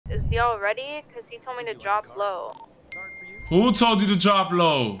y'all ready? Cause he told me to drop low. Who told you to drop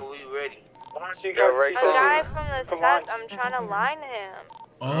low? A guy from the set. I'm trying to line him.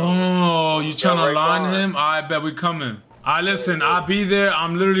 Oh, you trying to line him? I bet we coming. Listen, I'll be there.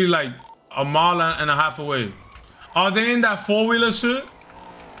 I'm literally like a mile and a half away. Are they in that four-wheeler shit?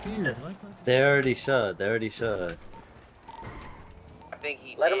 They already shot. They already shot.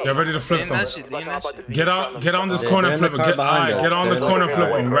 Get ready to flip them. Get on this corner and flip it. Get on the corner and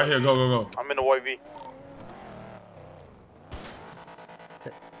flip them. Right here. Go, go, go. I'm in the white V.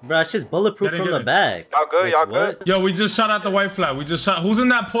 Bro, it's just bulletproof from the back. Y'all good? Y'all good? Yo, we just shot at the white flag. We just shot. Who's in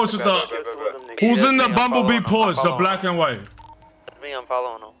that Porsche with the? Who's in the Bumblebee Porsche, the black and white? Me, I'm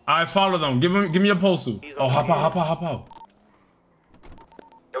following them. I follow them. Give me a postal. Oh, hop out, hop out, hop out.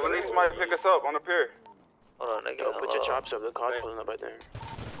 Yo, we need somebody to pick us up on the pier. Hold on, nigga. Put your chops up. The car's pulling up right there.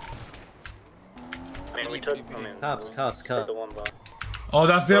 Cops. Oh,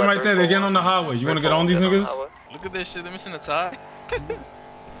 that's them right there. They're getting on the highway. You want to get on these niggas? Look at this shit. They're missing a tie.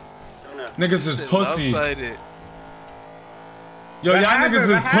 Niggas is pussy. Yo, y'all niggas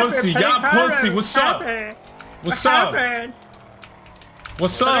is pussy. Y'all pussy. What's up? What's up?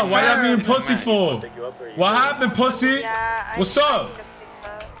 What's up? Why y'all being pussy for? What happened, pussy? What's up?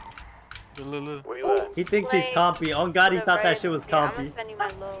 He thinks he's compy. On God, he thought that shit was compy.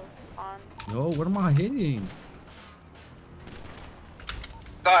 Yo, what am I hitting?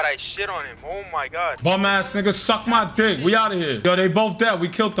 God, I shit on him. Oh my God. Bum ass nigga, suck my dick. We out of here. Yo, they both dead. We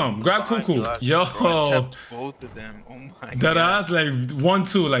killed them. Grab Cuckoo. Yo. Both of them. Oh my God. That ass like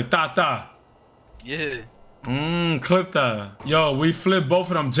 1-2, like ta. Yeah. Clip that. Yo, we flipped both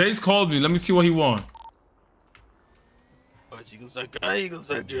of them. Jace called me. Let me see what he want. I'm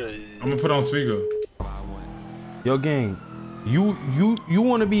gonna put on speaker. Yo, gang. You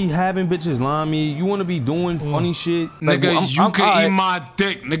want to be having bitches line me? You want to be doing funny shit? Like, nigga, well, you can eat my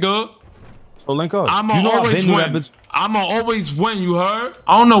dick, nigga. So link up. I'ma always win. I'ma always win, you heard?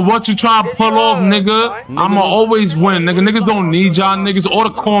 I don't know what you trying to pull off, nigga. I'ma always win, nigga. Niggas don't need y'all niggas or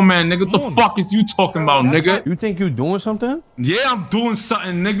the core man, nigga. What the fuck is you talking about, nigga? You think you doing something? Yeah, I'm doing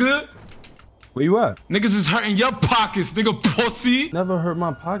something, nigga. Where you at? Niggas is hurting your pockets, nigga, pussy. Never hurt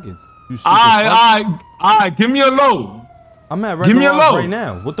my pockets. Alright, give me a low. I'm at Red Garage right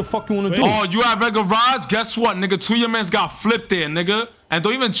now. What the fuck you wanna do? Oh, you at Red Garage? Guess what, nigga? 2 of your mans got flipped there, nigga. And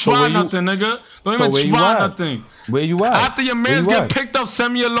don't even try nothing, nigga. Don't even try nothing. Where you at? After your mans get picked up,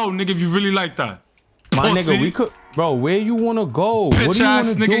 send me a low, nigga, if you really like that. My nigga, we could, bro. Where you wanna go? What do you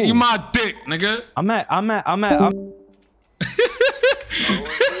wanna do? Nigga, you my dick, nigga. I'm at.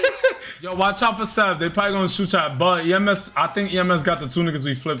 Yo, watch out for Sev. They probably gonna shoot you. But EMS, I think EMS got the 2 niggas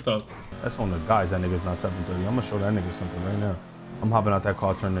we flipped up. That's on the guys. That nigga's not 730. I'm gonna show that nigga something right now. I'm hopping out that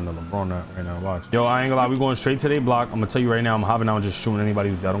car, turning into LeBron right now. Watch. Yo, I ain't gonna lie. We going straight to their block. I'm gonna tell you right now. I'm hopping out and just shooting anybody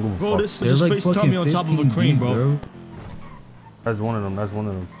who's there. I don't give a fuck. Bro, this FaceTime me on top of a crane, bro. That's one of them. That's one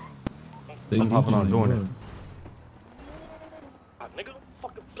of them. I'm hopping out doing it. Nigga,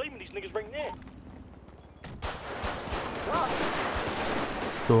 fucking blaming these niggas right now.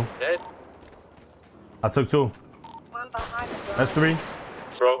 2. I took 2. That's 3.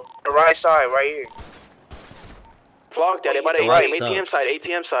 Bro, the right side, right here. Flogged at it, by the right. ATM side,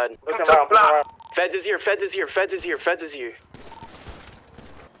 ATM side. Feds is here, Feds is here, Feds is here, Feds is here.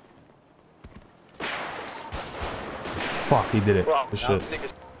 Fuck, he did it. Good shit.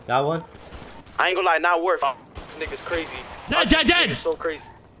 Got one? I ain't gonna lie, not worth. Niggas crazy. Dead. So crazy.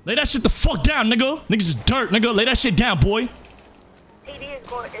 Lay that shit the fuck down, nigga. Niggas is dirt, nigga. Lay that shit down, boy. CD is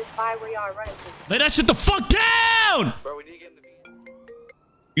by where y'all running to. Lay that shit the fuck down! Bro, we need to get in the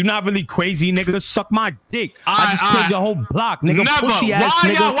You not really crazy, nigga. Suck my dick. I just killed your whole block, nigga. Never. Pussy ass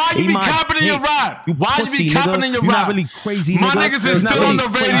nigga. Why you be capping in your rap? Why you be capping in your rap? You not really crazy, nigga. My niggas is still on the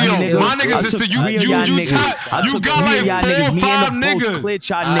radio. My niggas is still you got like 4 or 5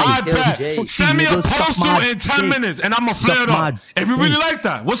 niggas. I bet. Send me a postal in 10 minutes and I'ma flare it up. If you really like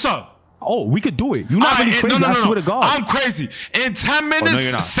that, what's up? Oh, we could do it. You're not really crazy. I swear to God. I'm crazy. In 10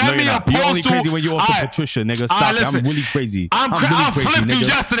 minutes, send me a postal. You're only crazy when you're off Patricia, nigga. Stop it. I'm really crazy. I flipped you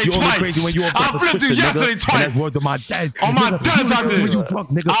yesterday twice. I flipped you yesterday twice. On my dad. On my dad's I did.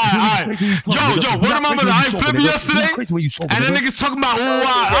 Alright. Yo, what am I gonna? I flipped you yesterday? And then niggas talking about, oh,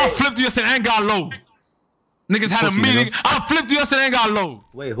 I flipped you yesterday and got low. Niggas had a meeting. I flipped you yesterday and got low.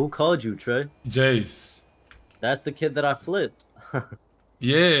 Wait, who called you, Trey? Jace. That's the kid that I flipped.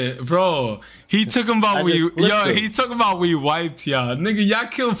 Yeah, bro. He talking about we wiped y'all. Nigga, y'all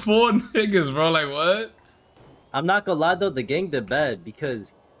killed 4 niggas, bro. Like what? I'm not gonna lie though, the gang did bad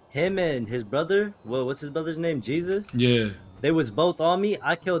because him and his brother, well, what's his brother's name? Jesus? Yeah. They was both on me.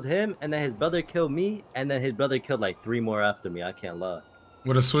 I killed him, and then his brother killed me, and then his brother killed like 3 more after me. I can't lie.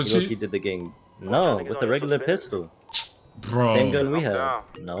 With a switchy? He did the gang. No, with the regular pistol. Bro. Same gun we have.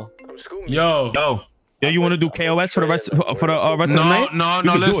 No. Yo. Yo, you want to do KOS for the rest of the night? No,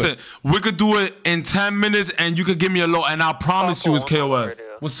 listen. We could do it in 10 minutes and you could give me a low and I promise you it's KOS.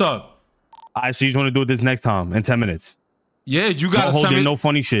 What's up? Alright, so you just want to do it this next time in 10 minutes? Yeah, you gotta hold send me. No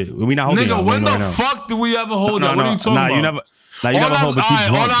funny shit. We not holding. Nigga, when the fuck do we ever hold that? What are you talking about? You never. Like, you never hold, but you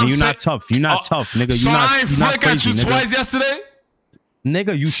drunk. You're not tough. You're not tough, nigga. So I ain't flick at you twice yesterday?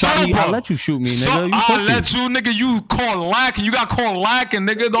 Nigga, you shot me. I let you shoot me, nigga. I let you, nigga. You called lacking. You got called lacking,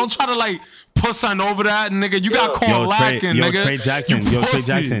 nigga. Don't try to like put something over that, nigga. You got called lacking, nigga. Yo, Trey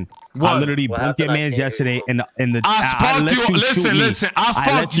Jackson. I literally bumped your man's yesterday in the. I let you. Listen.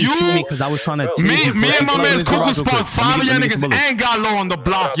 I let you shoot me because I was trying to. Me and my man's Cuckoo sparked 5 of y'all niggas ain't got low on the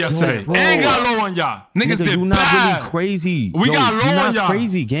block yesterday. Ain't got low on y'all. Niggas did bad. You're not really crazy. We got low on y'all.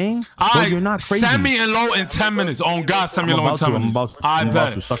 Crazy, gang. You're not crazy. Send me in low in 10 minutes. On God, send me low in 10 minutes. I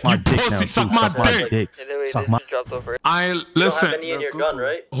bet. You pussy, suck my dick. Suck my. Listen.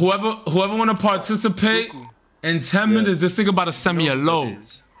 Whoever wanna participate in 10 minutes, this nigga about to send me a low.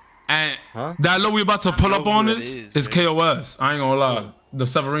 And that low we about to pull up on is KOS. I ain't gonna lie. The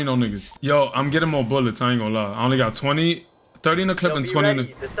Severino niggas. Yo, I'm getting more bullets. I ain't gonna lie. I only got 30 in the clip and 20 in the...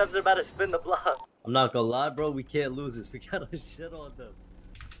 The Sebs are about to spin the block. I'm not gonna lie, bro. We can't lose this. We gotta shit on them.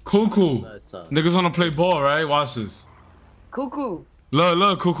 Cuckoo. Niggas wanna play ball, right? Watch this. Cuckoo.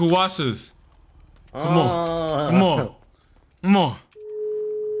 Look, Cuckoo, watch this. Come on.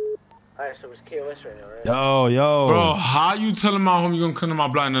 Alright, so it's KOS right now, right? Yo. Bro, how you telling my homie you gonna come to my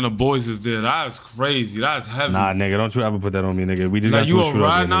block and then the boys is there? That's crazy. That's heavy. Nah, nigga, don't you ever put that on me, nigga. We just like got you a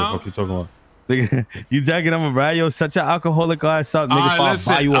ride now? What you talking about? Nigga, you jacking I'm a ride, yo. Such an alcoholic ass up, nigga. If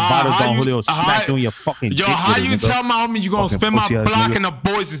I buy you a bottle, Don Julio smack you on your fucking Yo, how you tell my homie you gonna spin my block and the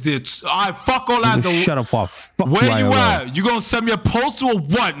boys is there? Alright, fuck all that. Shut up, fuck. Where you at? You gonna send me a poster or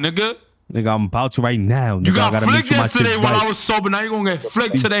what, nigga? Nigga, I'm about to right now. Nigga, you got flicked yesterday while I was sober. Now you gonna get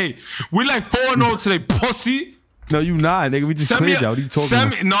flicked today. We like 4-0 today, pussy. No, you not, nigga. We just cleared y'all. What are you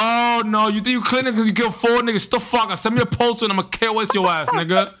talking about? No. You think you cleared it because you killed 4 niggas? The fuck? Send me a poster and I'm gonna KOS your ass,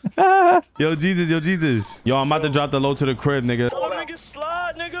 nigga. Yo, Jesus. Yo, I'm about to drop the low to the crib, nigga.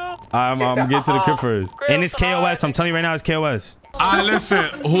 I'm gonna get to the crib first. And it's KOS. I'm telling you right now, it's KOS. Alright, listen.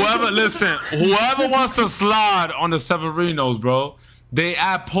 Whoever wants to slide on the Severinos, bro. They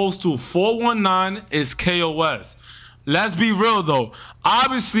add postal 419 is KOS. Let's be real though.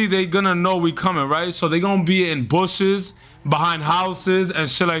 Obviously they gonna know we coming, right? So they gonna be in bushes, behind houses, and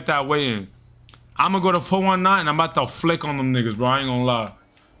shit like that waiting. I'm gonna go to 419 and I'm about to flick on them niggas, bro. I ain't gonna lie.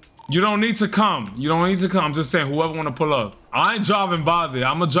 You don't need to come. I'm just saying whoever wanna pull up. I ain't driving by there.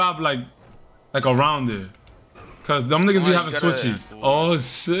 I'm gonna drive like around there. Cause them niggas be having switchies. Oh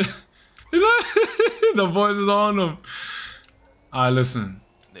shit. The voice is on them. Alright, listen.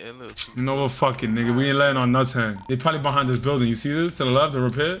 You know what? Fuck it, nigga. We ain't letting our nuts hang. They probably behind this building. You see this? To the left, the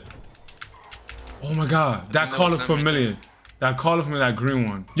repair? Oh my god. That car look familiar. That green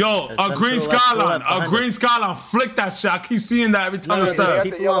one. Yo, a green skyline. A green skyline. Flick that shit. I keep seeing that every time I say. There's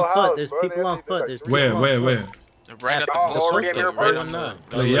people on foot. There's people on foot. Where? Right at the post, right on that.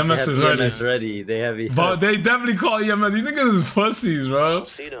 Like, EMS is ready. They have But they definitely call EMS. These niggas is pussies, bro.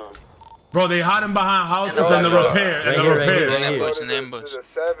 See them. Bro, they hiding behind houses and the repair. Ambush.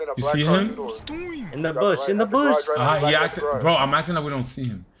 You see him? In the bush. He acting, bro, I'm acting like we don't see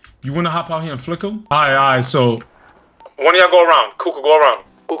him. You wanna hop out here and flick him? Alright, so. One of y'all go around. Cuckoo, go around.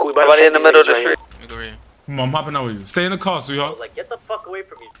 Cuckoo, everybody in the middle of the street. Come on, I'm hopping out with you. Stay in the car, sweetheart. Like, get the fuck away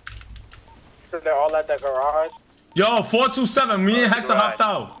from me. So they're all at the garage? Yo, 427, me and Hector hopped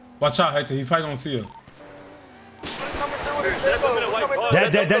out. Watch out, Hector. He's probably gonna see us.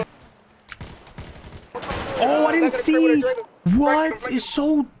 Dead. Oh, I didn't see. What? It's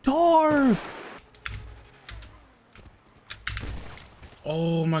so dark.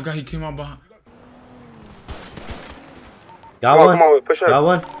 Oh my god, he came out behind. Got one.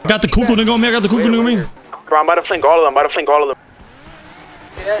 Got the cuckoo nigga on me. I got the cuckoo nigga on me. Bro, I'm about to flank all of them.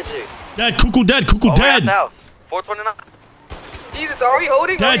 Dead, cuckoo dead. 429. Jesus, are we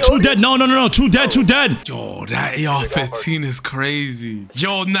holding? Dead, 2 dead. No. 2 dead. Yo, that AR-15 is crazy.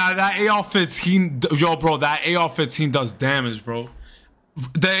 Yo, nah, that AR-15, yo, bro, that AR-15 does damage, bro.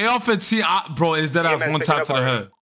 The AR-15, bro, is that as one tap to the head.